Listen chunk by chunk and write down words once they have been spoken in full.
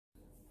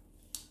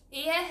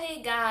Yeah,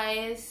 hey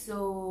guys.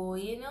 So,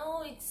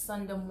 it's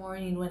Sunday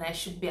morning when I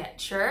should be at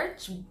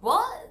church,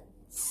 but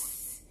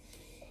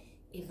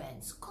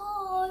events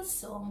call,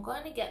 so I'm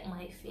going to get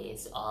my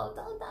face all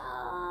dolled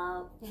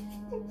up.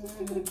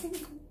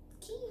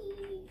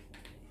 Key.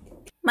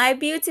 My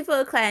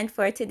beautiful client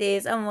for today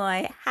is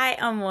Amoy. Hi,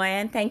 Amoy,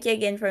 and thank you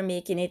again for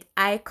making it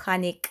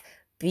iconic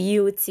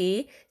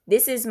beauty.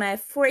 This is my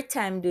fourth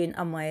time doing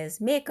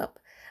Amoy's makeup.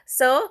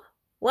 So,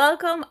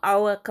 welcome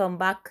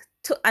back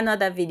to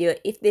another video.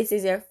 If this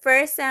is your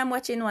first time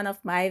watching one of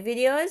my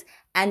videos,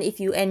 and if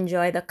you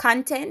enjoy the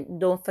content,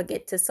 don't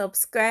forget to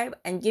subscribe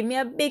and give me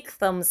a big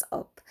thumbs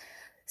up.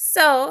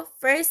 So,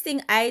 first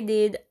thing I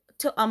did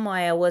to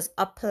Amoya was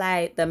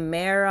apply the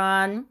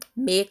Meron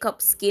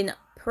Makeup Skin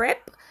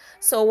Prep.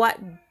 So, what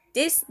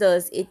this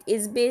does, it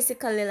is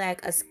basically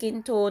like a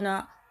skin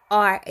toner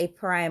or a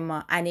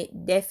primer, and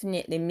it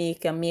definitely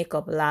make your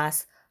makeup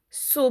last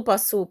super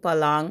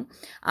long.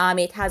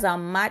 It has a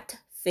matte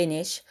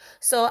finish.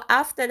 So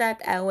after that,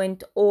 I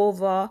went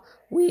over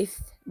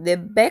with the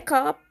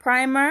Becca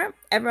primer,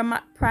 Ever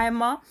Matte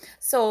primer.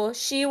 So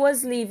she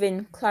was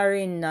leaving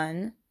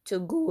Clarendon to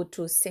go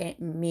to St.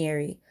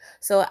 Mary.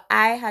 So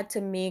I had to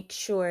make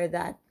sure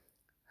that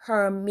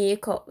her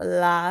makeup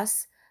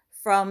lasts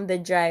from the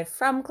drive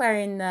from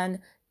Clarendon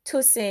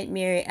to St.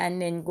 Mary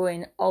and then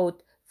going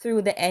out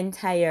through the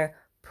entire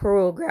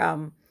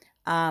program.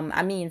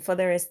 For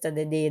the rest of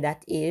the day,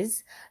 that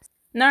is.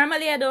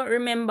 Normally, I don't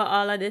remember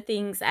all of the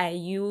things I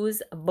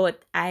use,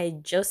 but I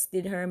just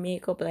did her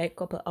makeup like a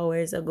couple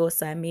hours ago,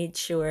 so I made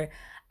sure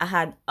I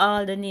had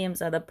all the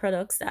names of the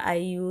products that I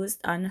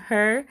used on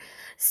her.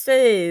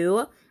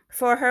 So,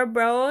 for her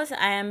brows,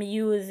 I am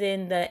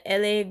using the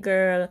LA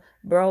Girl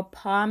Brow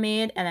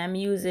Pomade, and I'm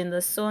using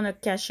the Sona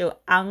Cashew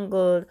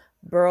Angled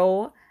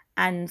Brow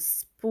and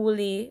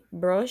Spoolie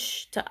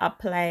Brush to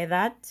apply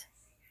that.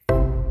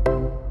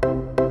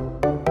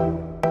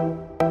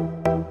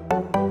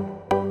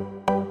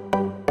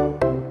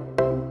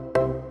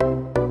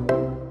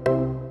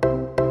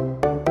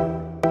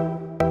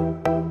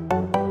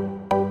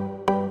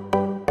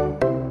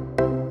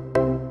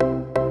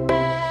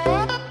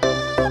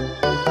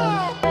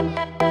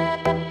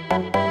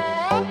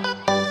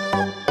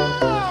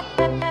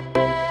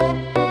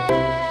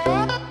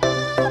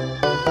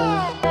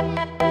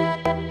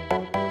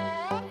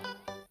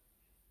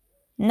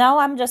 Now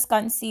I'm just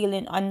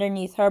concealing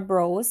underneath her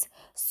brows.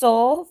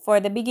 So for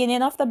the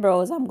beginning of the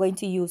brows, I'm going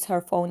to use her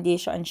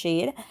foundation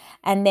shade.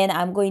 And then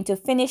I'm going to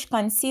finish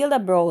conceal the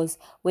brows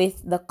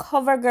with the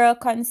CoverGirl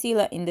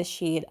concealer in the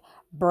shade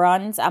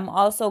Bronze. I'm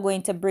also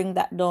going to bring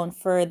that down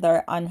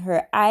further on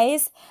her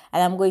eyes.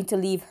 And I'm going to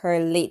leave her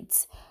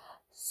lids.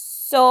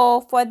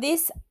 So for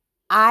this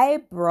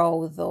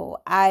eyebrow though,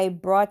 I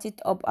brought it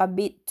up a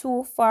bit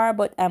too far.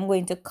 But I'm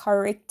going to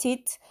correct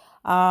it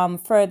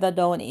further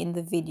down in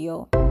the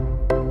video.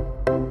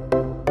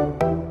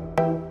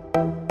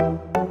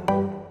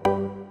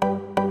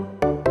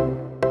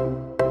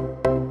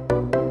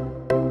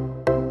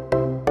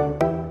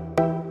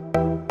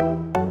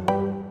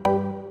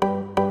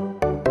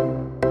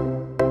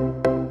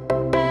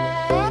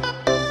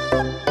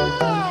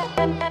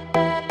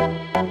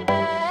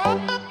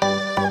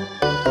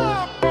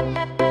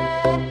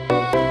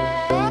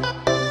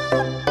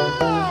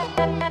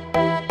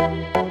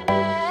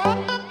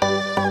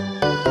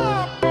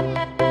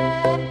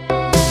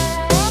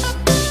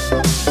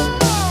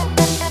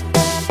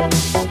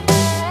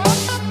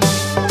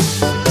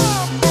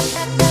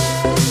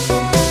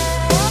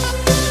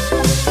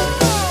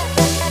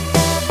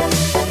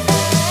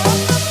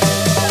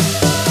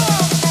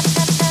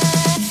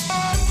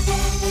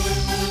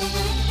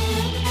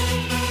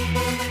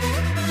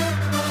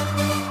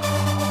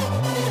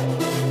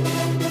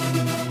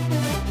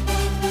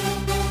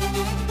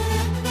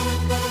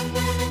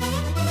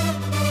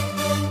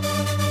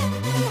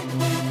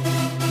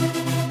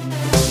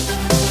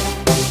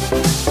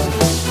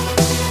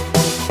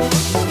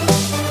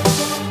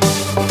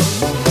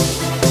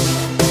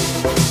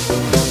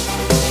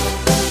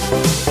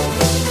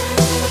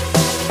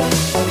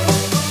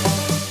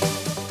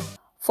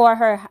 For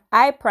her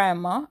eye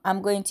primer,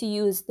 I'm going to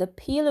use the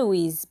P.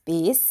 Louise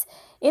base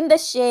in the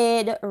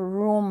shade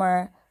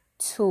Rumor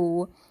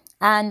 2.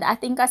 And I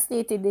think I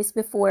stated this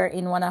before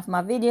in one of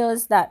my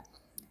videos that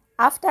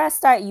after I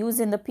start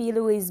using the P.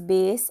 Louise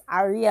base,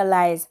 I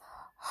realize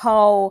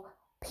how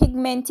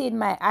pigmented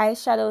my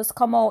eyeshadows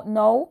come out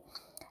now.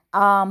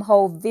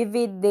 How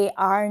vivid they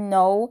are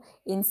now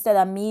instead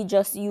of me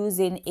just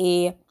using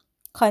a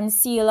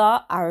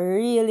concealer. I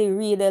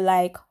really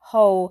like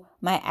how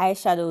my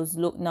eyeshadows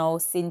look now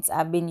since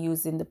I've been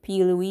using the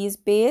P. Louise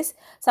base.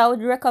 So I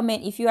would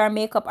recommend, if you are a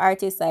makeup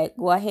artist, like,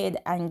 go ahead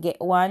and get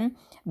one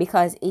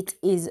because it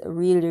is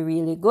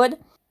really good.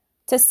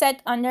 To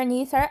set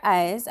underneath her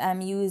eyes,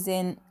 I'm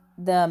using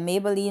the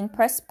Maybelline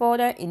pressed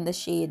powder in the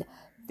shade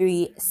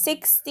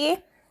 360.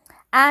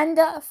 And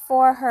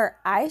for her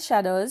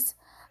eyeshadows,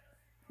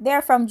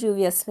 they're from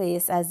Juvia's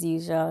Place as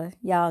usual.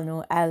 Y'all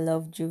know I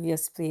love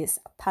Juvia's Place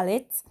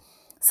palettes.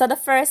 So the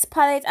first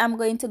palette I'm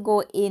going to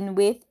go in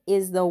with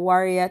is the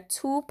Warrior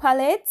 2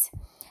 palette.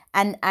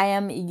 And I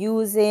am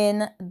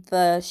using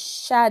the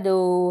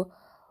shadow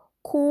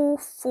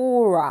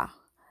Kufura,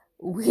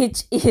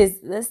 which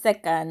is the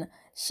second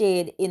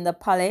shade in the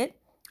palette.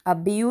 A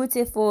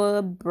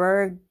beautiful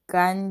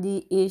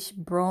burgundy-ish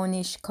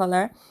brownish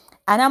color.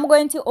 And I'm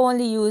going to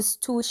only use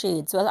two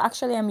shades. Well,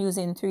 actually, I'm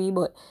using three,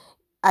 but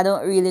I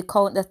don't really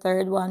count the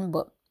third one,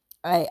 but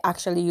I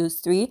actually use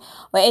three.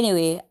 But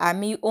anyway,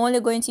 I'm only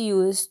going to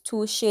use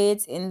two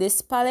shades in this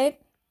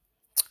palette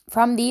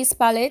from these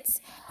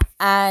palettes,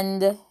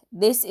 and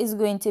this is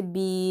going to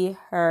be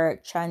her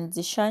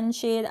transition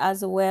shade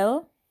as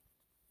well.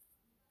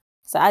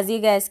 So as you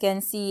guys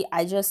can see,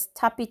 I just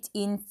tap it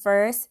in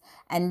first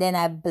and then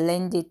I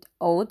blend it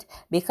out,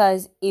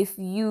 because if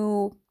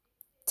you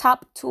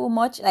tap too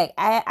much, like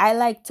I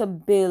like to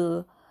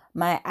build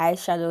my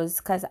eyeshadows,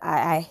 because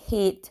I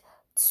hate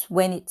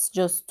when it's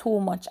just too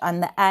much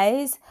on the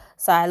eyes.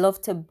 So I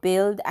love to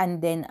build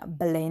and then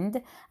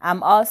blend.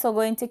 I'm also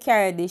going to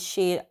carry this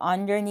shade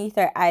underneath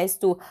her eyes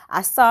too.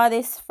 I saw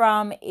this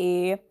from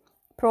a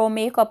pro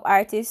makeup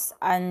artist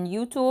on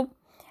YouTube,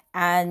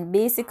 and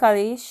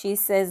basically she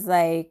says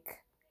like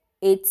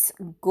it's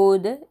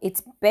good,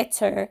 it's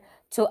better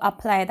to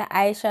apply the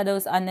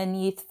eyeshadows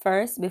underneath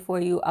first before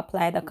you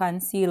apply the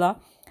concealer.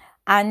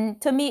 And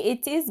to me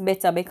it is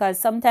better, because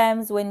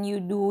sometimes when you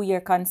do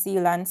your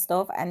concealer and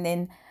stuff, and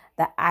then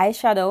the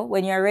eyeshadow,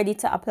 when you're ready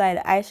to apply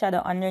the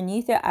eyeshadow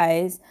underneath your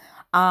eyes,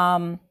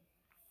 the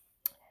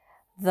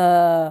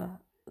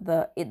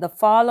the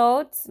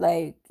fallout,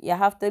 like you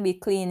have to be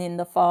cleaning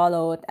the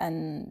fallout,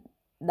 and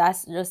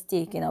that's just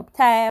taking up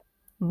time.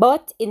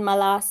 But in my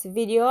last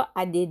video,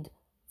 I did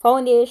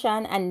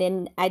foundation and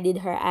then I did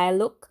her eye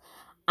look.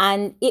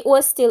 And it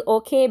was still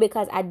okay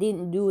because I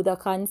didn't do the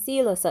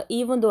concealer. So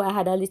even though I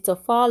had a little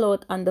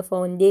fallout on the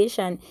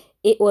foundation,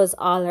 it was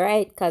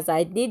alright, because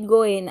I did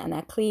go in and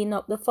I cleaned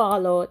up the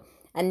fallout.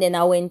 And then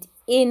I went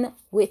in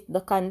with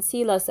the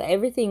concealer. So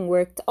everything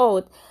worked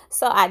out.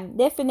 So I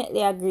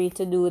definitely agree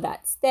to do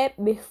that step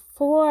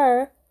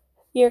before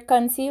your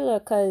concealer,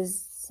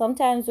 because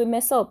sometimes we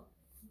mess up.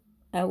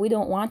 We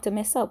don't want to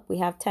mess up. We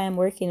have time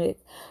working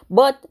with.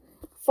 But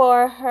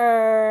for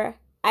her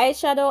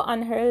eyeshadow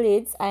on her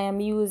lids, I am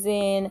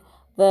using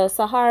the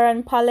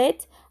Saharan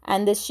palette,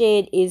 and the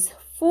shade is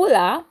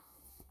Fula,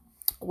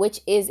 which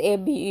is a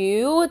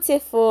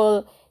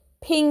beautiful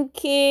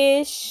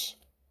pinkish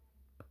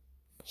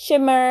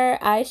shimmer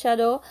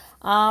eyeshadow.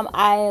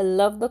 I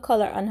love the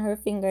color on her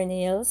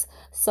fingernails,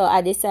 so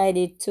I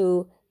decided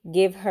to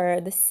give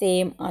her the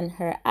same on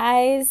her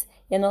eyes,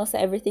 you know, so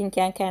everything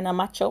can kind of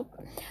match up.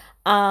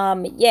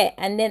 Yeah,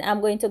 and then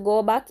I'm going to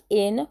go back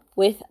in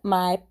with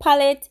my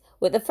palette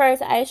with the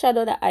first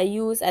eyeshadow that I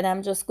use, and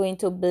I'm just going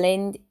to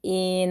blend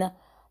in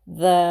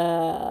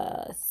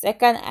the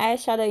second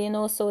eyeshadow, you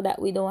know, so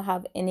that we don't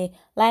have any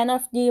line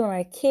of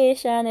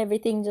demarcation.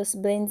 Everything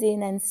just blends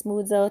in and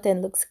smooths out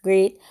and looks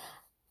great.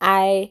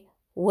 I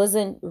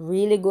wasn't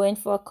really going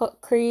for a cut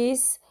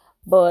crease,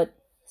 but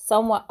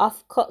somewhat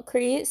off cut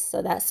crease,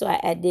 so that's why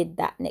I did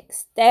that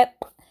next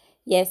step.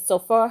 Yes, so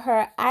for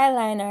her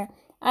eyeliner,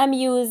 I'm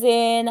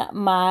using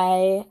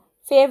my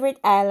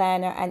favorite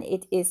eyeliner, and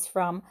it is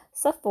from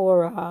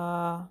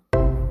Sephora.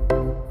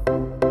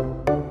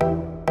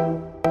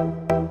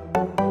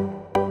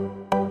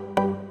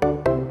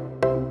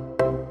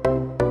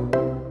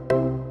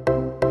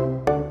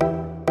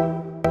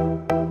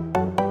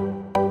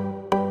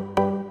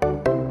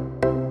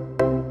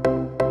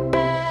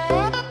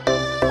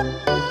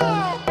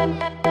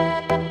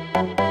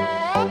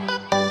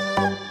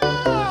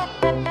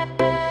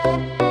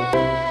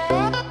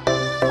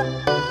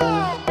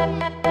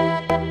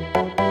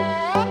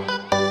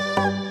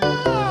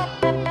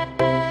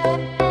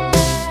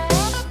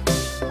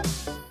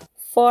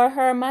 For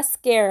her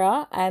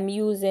mascara, I'm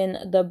using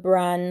the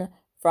brand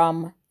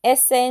from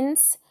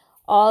Essence.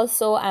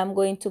 Also, I'm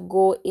going to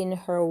go in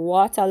her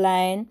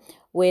waterline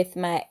with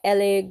my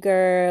LA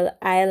Girl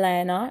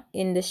eyeliner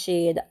in the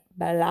shade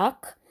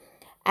Black.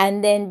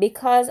 And then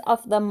because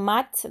of the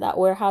matte that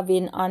we're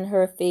having on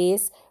her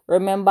face,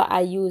 remember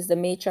I used the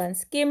Matron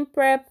Skin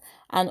Prep,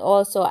 and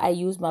also I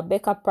used my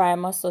Becca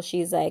primer, so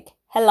she's like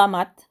hella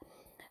matte.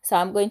 So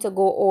I'm going to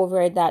go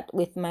over that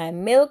with my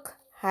Milk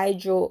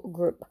Hydro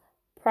Grip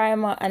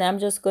primer, and I'm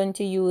just going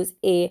to use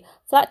a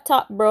flat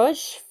top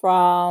brush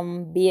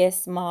from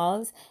BS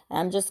Malls, and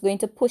I'm just going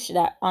to push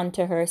that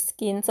onto her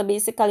skin. So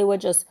basically we're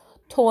just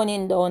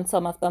toning down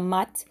some of the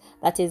matte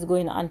that is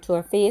going onto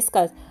her face,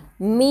 because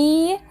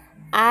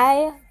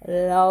I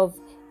love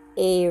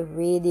a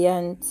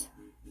radiant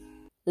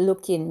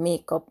looking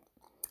makeup.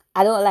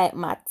 I don't like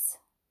matte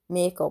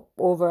makeup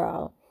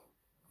overall.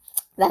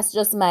 That's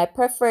just my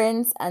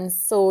preference, and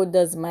so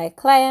does my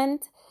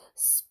client.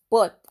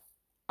 But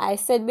I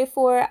said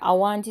before, I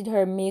wanted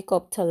her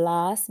makeup to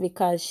last,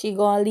 because she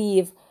gonna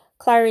leave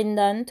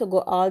Clarendon to go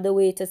all the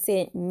way to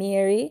St.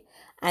 Mary,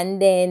 and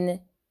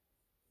then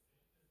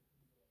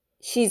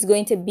she's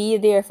going to be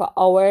there for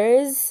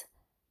hours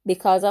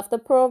because of the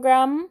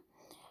program.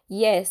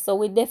 Yes, so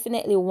we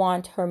definitely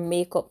want her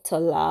makeup to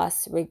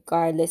last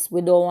regardless. We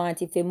don't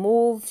want it to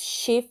move,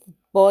 shift,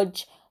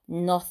 budge,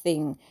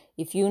 nothing.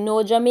 If you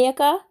know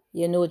Jamaica,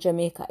 you know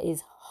Jamaica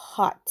is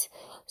hot.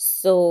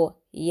 So,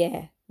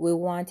 yeah, we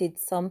wanted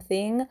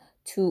something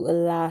to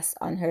last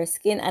on her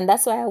skin. And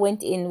that's why I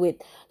went in with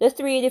the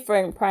three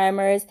different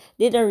primers.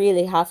 Didn't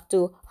really have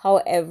to.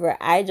 However,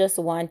 I just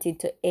wanted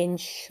to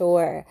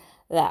ensure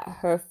that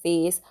her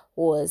face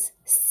was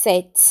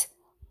set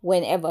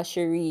whenever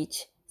she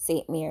reached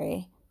St.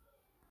 Mary.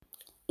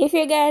 If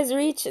you guys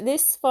reach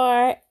this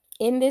far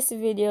in this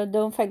video,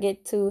 don't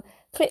forget to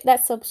click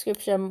that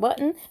subscription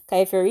button,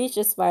 because if you reach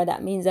this far,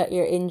 that means that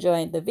you're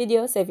enjoying the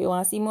video. So if you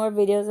want to see more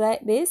videos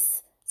like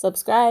this,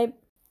 subscribe.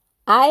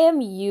 I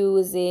am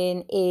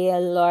using a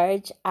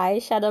large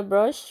eyeshadow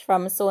brush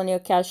from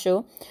Sonia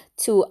Cashew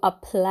to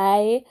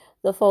apply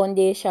the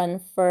foundation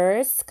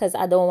first, because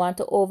I don't want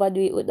to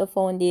overdo it with the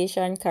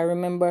foundation, because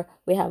remember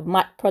we have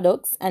matte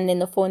products and then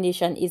the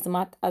foundation is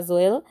matte as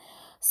well.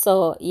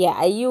 So yeah,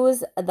 I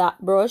use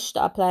that brush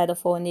to apply the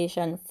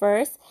foundation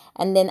first,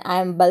 and then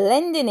I'm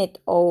blending it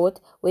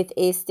out with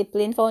a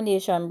stippling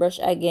foundation brush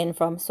again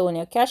from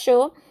Sonia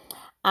Cashew.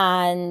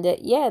 And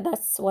yeah,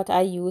 that's what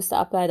I use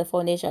to apply the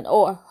foundation.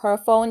 Oh, her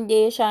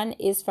foundation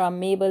is from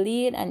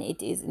Maybelline and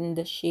it is in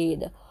the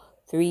shade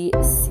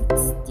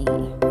 360.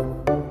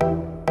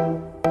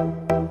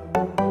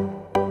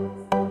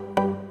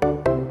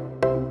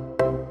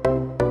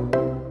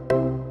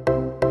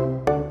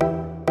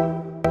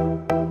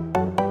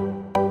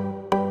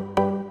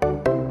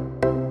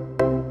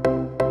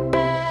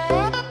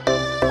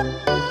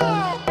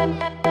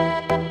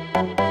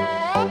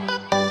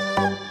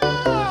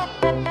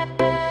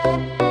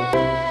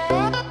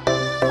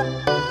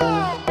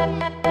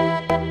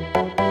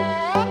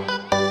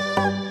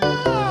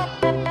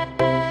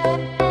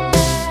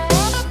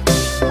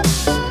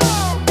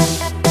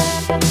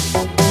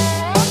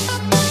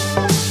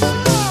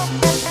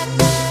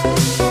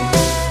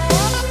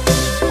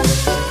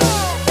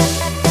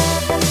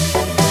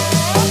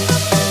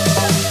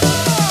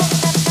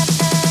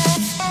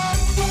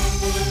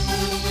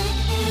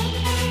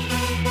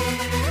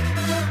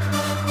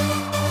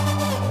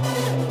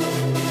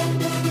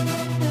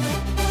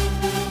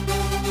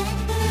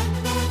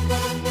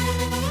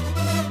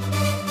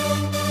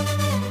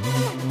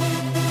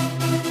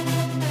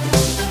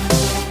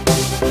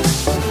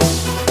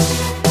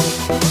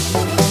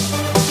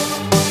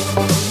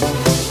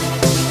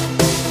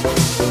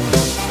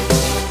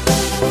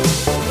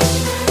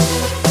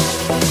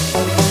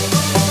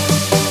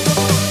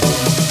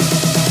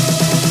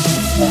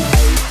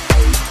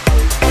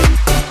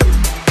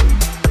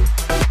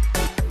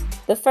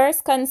 The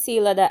first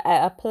concealer that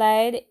I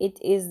applied, it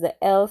is the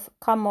e.l.f.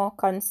 Camo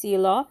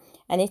Concealer,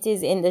 and it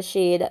is in the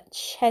shade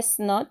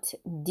Chestnut,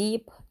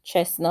 Deep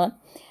Chestnut.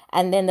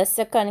 And then the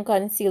second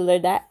concealer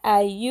that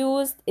I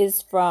used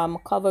is from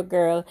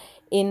CoverGirl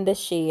in the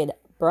shade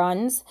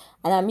Bronze.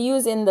 And I'm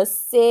using the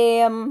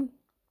same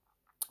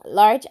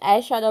large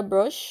eyeshadow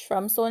brush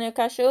from Sonia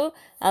Cashew.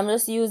 I'm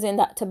just using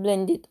that to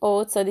blend it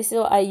out. So this is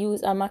what I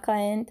use on my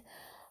client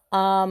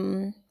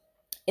in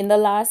the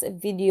last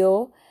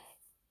video.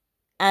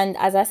 And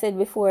as I said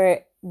before,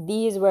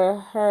 these were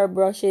her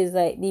brushes.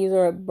 Like, these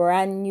were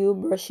brand new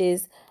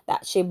brushes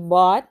that she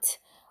bought,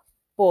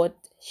 but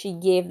she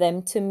gave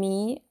them to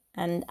me,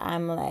 and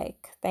I'm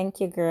like, thank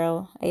you,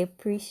 girl, I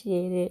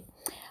appreciate it.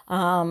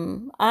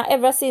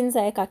 Ever since,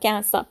 like, I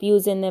can't stop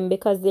using them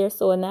because they're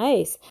so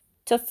nice.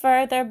 To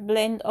further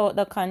blend out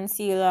the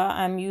concealer,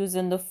 I'm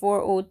using the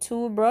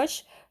 402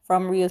 brush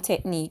from Real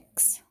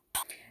Techniques.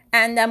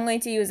 And I'm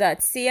going to use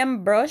that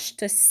same brush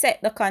to set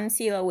the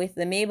concealer with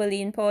the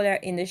Maybelline powder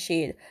in the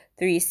shade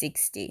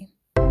 360.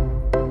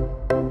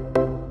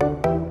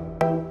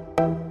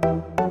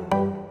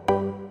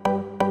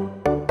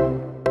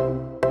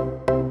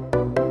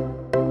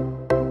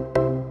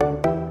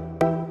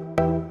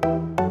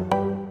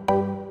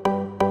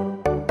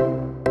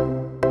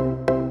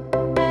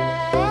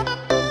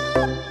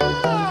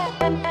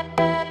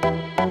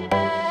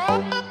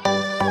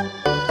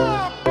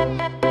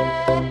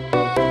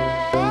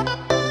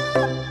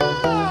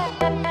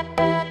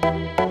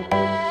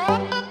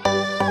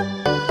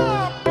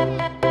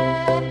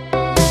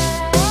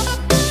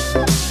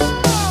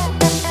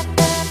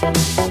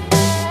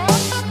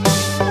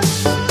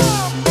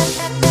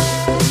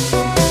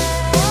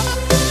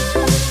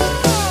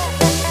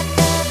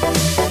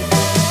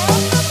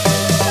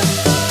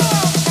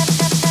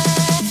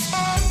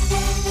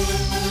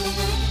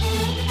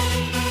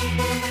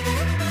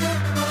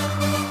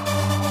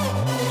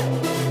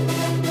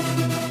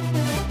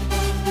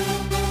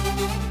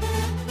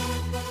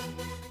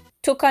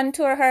 To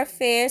contour her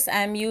face,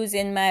 I'm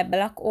using my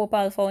Black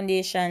Opal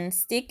foundation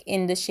stick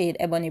in the shade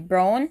Ebony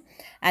Brown.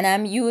 And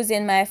I'm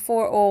using my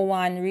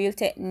 401 Real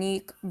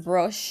Technique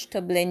brush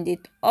to blend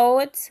it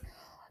out.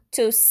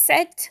 To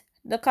set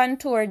the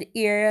contoured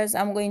areas,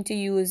 I'm going to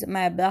use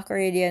my Black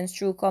Radiance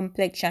True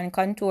Complexion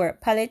Contour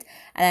Palette,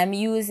 and I'm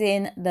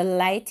using the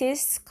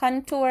lightest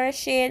contour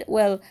shade.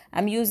 Well,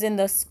 I'm using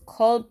the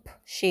Sculpt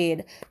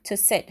shade to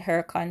set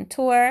her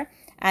contour,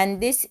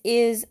 and this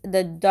is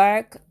the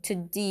Dark to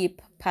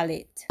Deep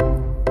palette.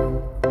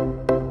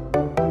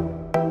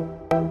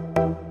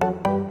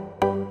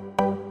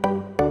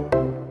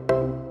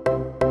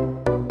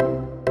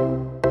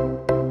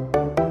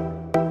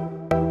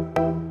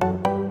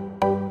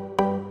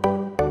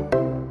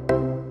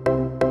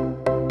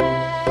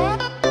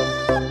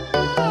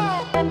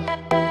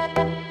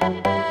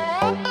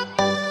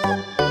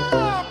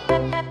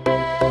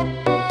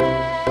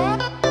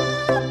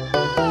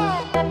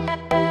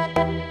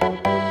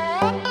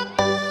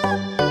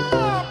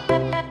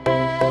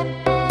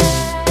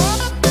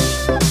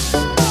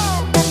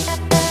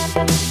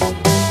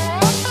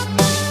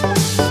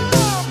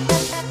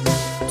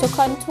 To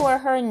contour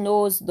her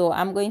nose though,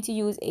 I'm going to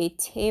use a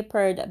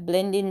tapered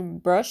blending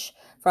brush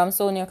from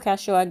Sonia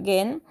Casio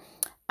again,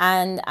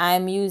 and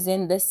I'm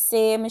using the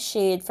same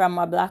shade from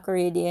my Black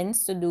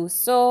Radiance to do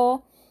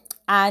so.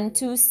 And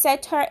to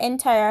set her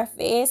entire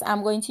face,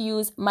 I'm going to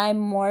use my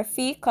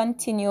Morphe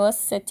Continuous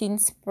Setting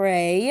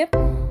Spray.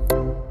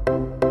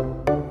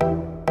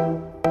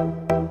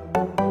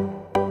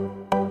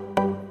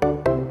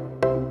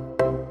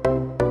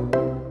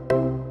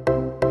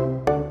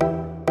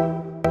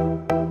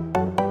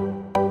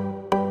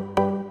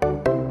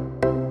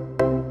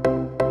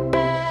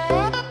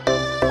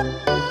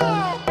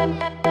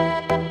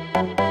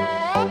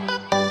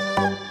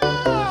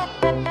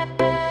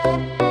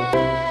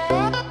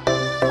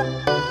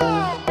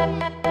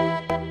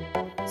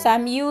 So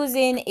I'm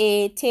using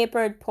a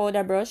tapered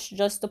powder brush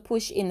just to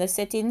push in the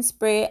setting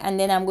spray, and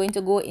then I'm going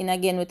to go in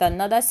again with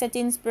another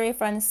setting spray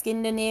from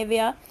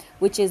Skindinavia,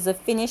 which is the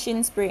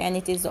finishing spray, and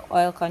it is the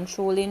oil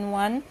controlling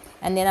one.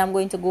 And then I'm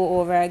going to go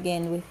over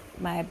again with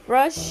my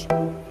brush.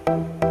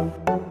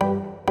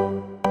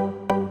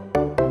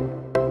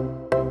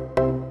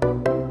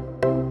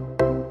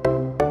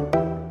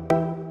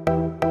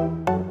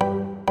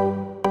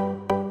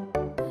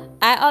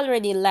 I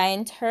already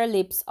lined her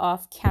lips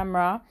off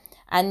camera,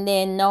 and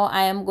then now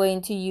I am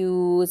going to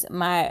use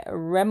my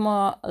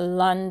Remo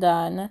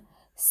London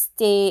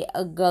Stay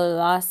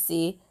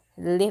Glossy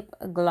lip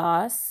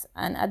gloss,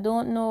 and I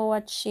don't know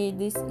what shade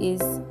this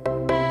is.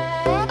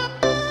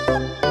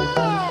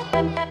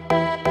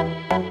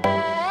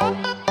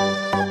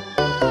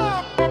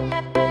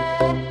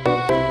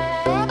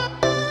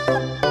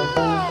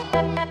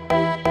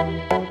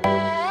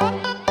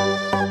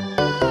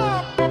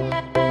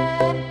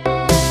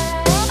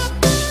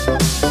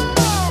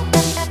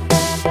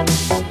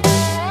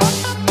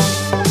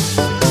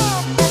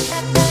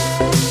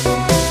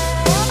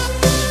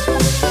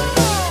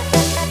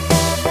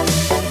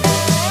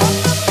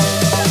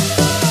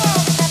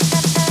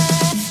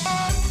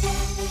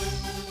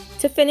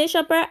 To finish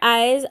up her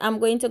eyes, I'm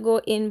going to go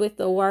in with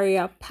the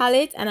Warrior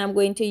palette, and I'm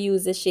going to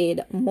use the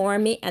shade More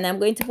Me, and I'm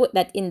going to put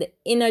that in the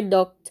inner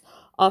duct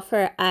of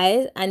her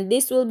eyes, and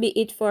this will be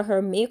it for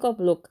her makeup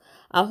look.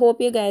 I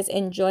hope you guys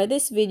enjoy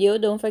this video.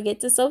 Don't forget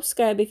to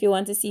subscribe if you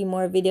want to see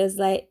more videos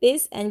like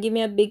this, and give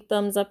me a big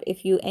thumbs up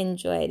if you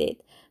enjoyed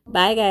it.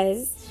 Bye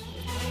guys.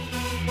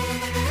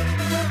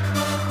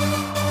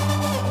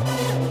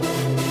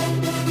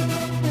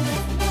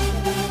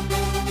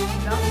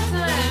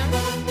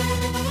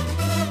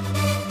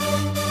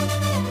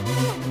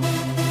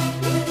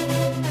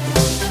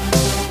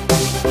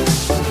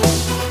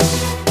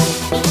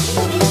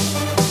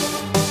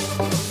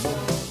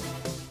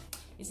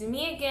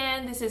 Me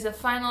again. This is a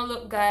final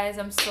look, guys.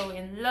 I'm so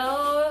in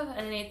love,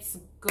 and it's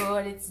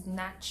good, it's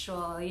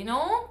natural, you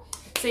know.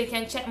 So you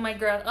can check my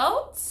girl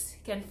out.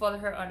 You can follow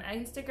her on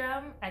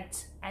Instagram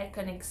at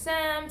Iconic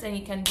Sams, and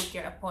you can book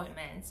your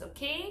appointments.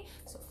 Okay,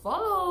 so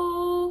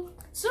follow.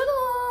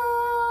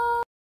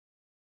 Sudo.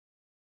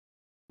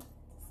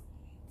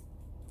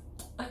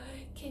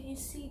 Can you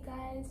see,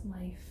 guys?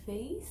 My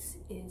face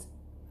is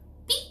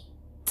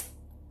beat.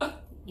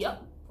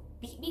 Yup,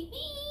 beat.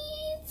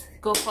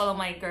 Go follow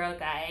my girl,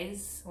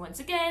 guys. Once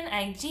again,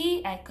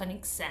 IG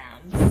Iconic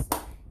Sams.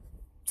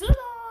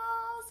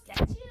 Toodles!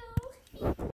 Catch you!